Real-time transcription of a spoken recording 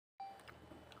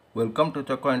Welcome to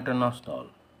Chakra International.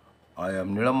 I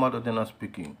am Nilam Madhudena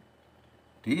speaking.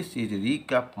 This is a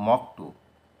recap mock 2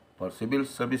 for Civil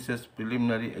Services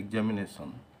Preliminary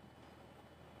Examination.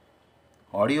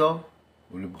 Audio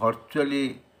will be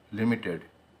virtually limited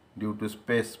due to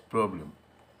space problem.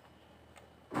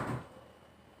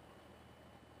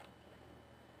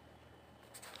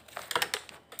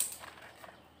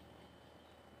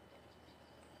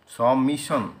 Some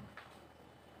mission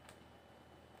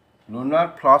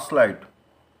Lunar Flashlight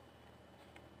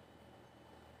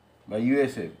by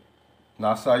USA,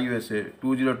 NASA USA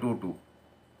 2022.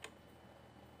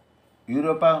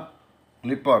 Europa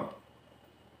Clipper,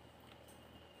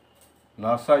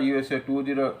 NASA USA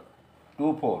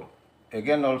 2024,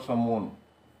 again also Moon.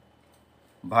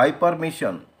 Viper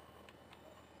mission,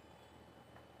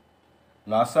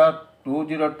 NASA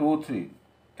 2023,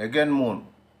 again Moon.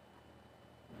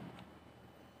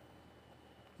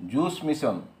 JUICE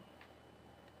mission,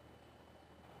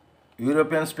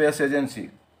 European Space Agency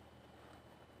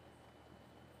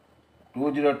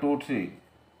 2023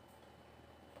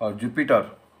 for Jupiter.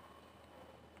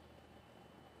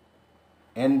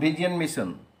 Envision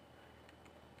mission,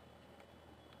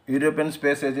 European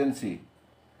Space Agency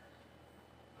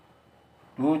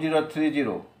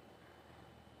 2030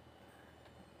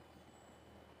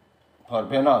 for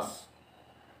Venus.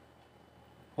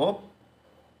 Hope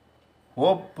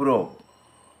probe.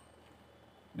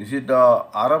 This is the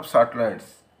Arab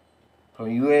satellites from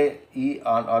UAE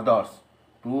and others.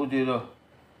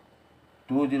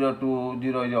 2020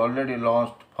 is already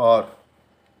launched for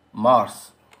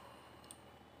Mars.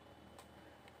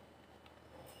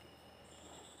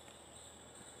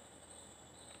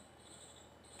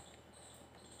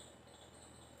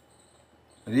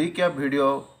 Recap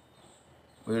video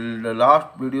will the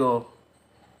last video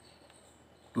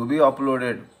to be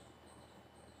uploaded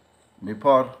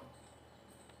before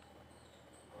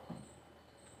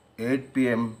 8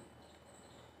 p.m.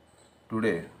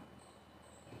 today.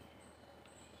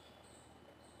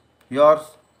 Here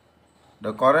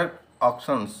the correct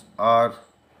options are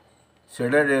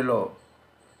shaded yellow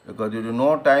because there is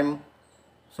no time,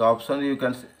 so option you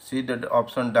can see that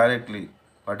option directly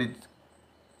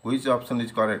which option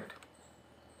is correct,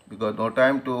 because no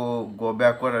time to go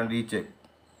backward and recheck.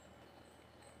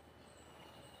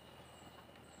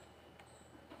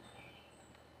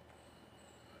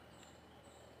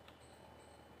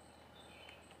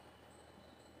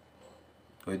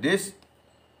 With this,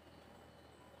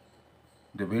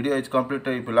 the video is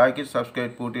completed. If you like it,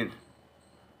 subscribe, put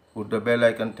the bell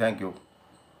icon. Thank you.